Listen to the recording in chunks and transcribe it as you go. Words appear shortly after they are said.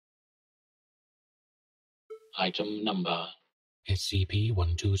Item number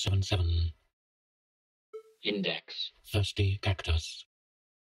SCP-1277. Index Thirsty Cactus.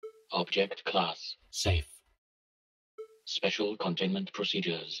 Object Class Safe. Special Containment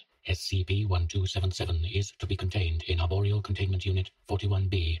Procedures. SCP-1277 is to be contained in Arboreal Containment Unit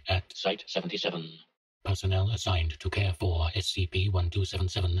 41B at Site 77. Personnel assigned to care for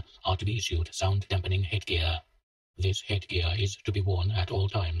SCP-1277 are to be issued sound-dampening headgear. This headgear is to be worn at all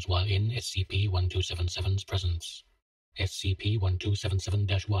times while in SCP-1277's presence.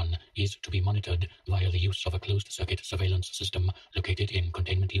 SCP-1277-1 is to be monitored via the use of a closed-circuit surveillance system located in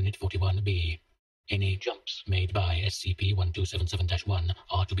Containment Unit 41B. Any jumps made by SCP-1277-1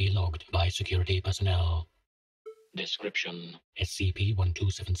 are to be logged by security personnel. Description: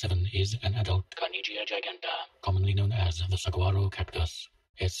 SCP-1277 is an adult Carnegie giganta, commonly known as the saguaro cactus.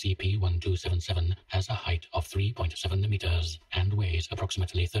 SCP-1277 has a height of 3.7 meters and weighs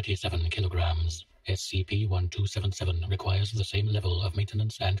approximately 37 kilograms. SCP-1277 requires the same level of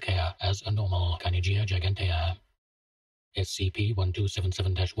maintenance and care as a normal Carnegie gigantea.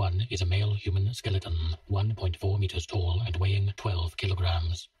 SCP-1277-1 is a male human skeleton, 1.4 meters tall and weighing 12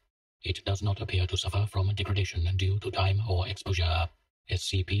 kilograms. It does not appear to suffer from degradation due to time or exposure.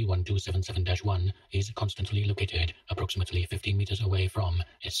 SCP-1277-1 is constantly located approximately 15 meters away from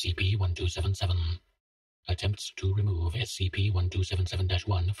SCP-1277. Attempts to remove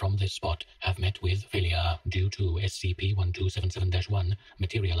SCP-1277-1 from this spot have met with failure due to SCP-1277-1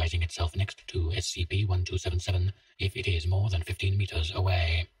 materializing itself next to SCP-1277 if it is more than 15 meters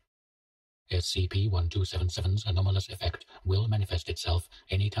away. SCP-1277's anomalous effect will manifest itself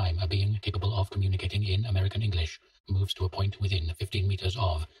any time a being capable of communicating in American English moves to a point within 15 meters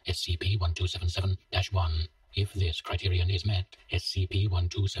of SCP-1277-1. If this criterion is met,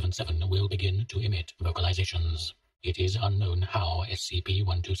 SCP-1277 will begin to emit vocalizations. It is unknown how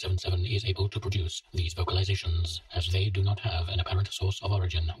SCP-1277 is able to produce these vocalizations, as they do not have an apparent source of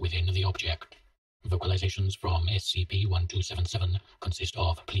origin within the object. Vocalizations from SCP-1277 consist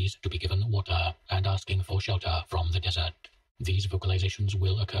of pleas to be given water and asking for shelter from the desert. These vocalizations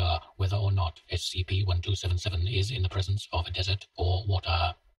will occur whether or not SCP-1277 is in the presence of a desert or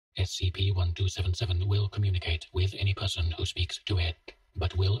water. SCP-1277 will communicate with any person who speaks to it,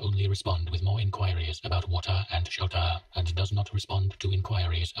 but will only respond with more inquiries about water and shelter, and does not respond to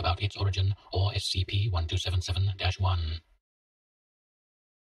inquiries about its origin or SCP-1277-1.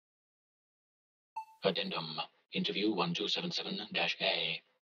 Addendum: Interview 1277-A.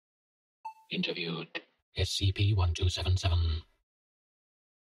 Interviewed: SCP-1277.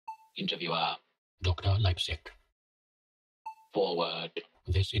 Interviewer: Dr. Leipzig. Forward: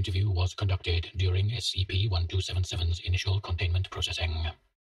 This interview was conducted during SCP-1277's initial containment processing.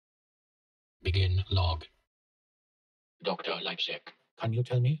 Begin log. Dr. Leipzig. Can you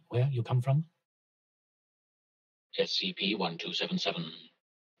tell me where you come from? SCP-1277.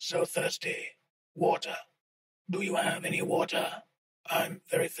 So thirsty. Water. Do you have any water? I'm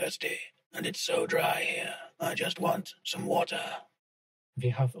very thirsty, and it's so dry here. I just want some water. We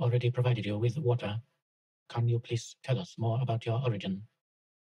have already provided you with water. Can you please tell us more about your origin?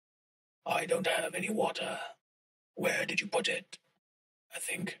 I don't have any water. Where did you put it? I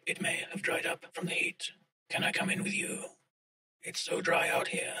think it may have dried up from the heat. Can I come in with you? It's so dry out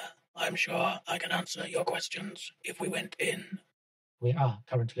here. I'm sure I can answer your questions if we went in. We are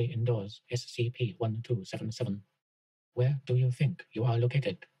currently indoors, SCP-1277. Where do you think you are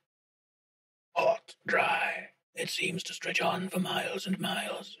located? Hot, dry. It seems to stretch on for miles and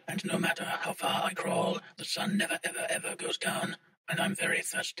miles, and no matter how far I crawl, the sun never ever goes down, and I'm very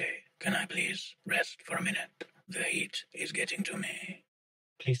thirsty. Can I please rest for a minute? The heat is getting to me.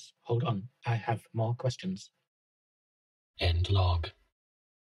 Please hold on. I have more questions. End log.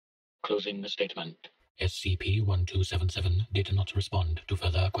 Closing the statement. SCP-1277 did not respond to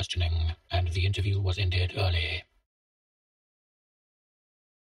further questioning, and the interview was ended early.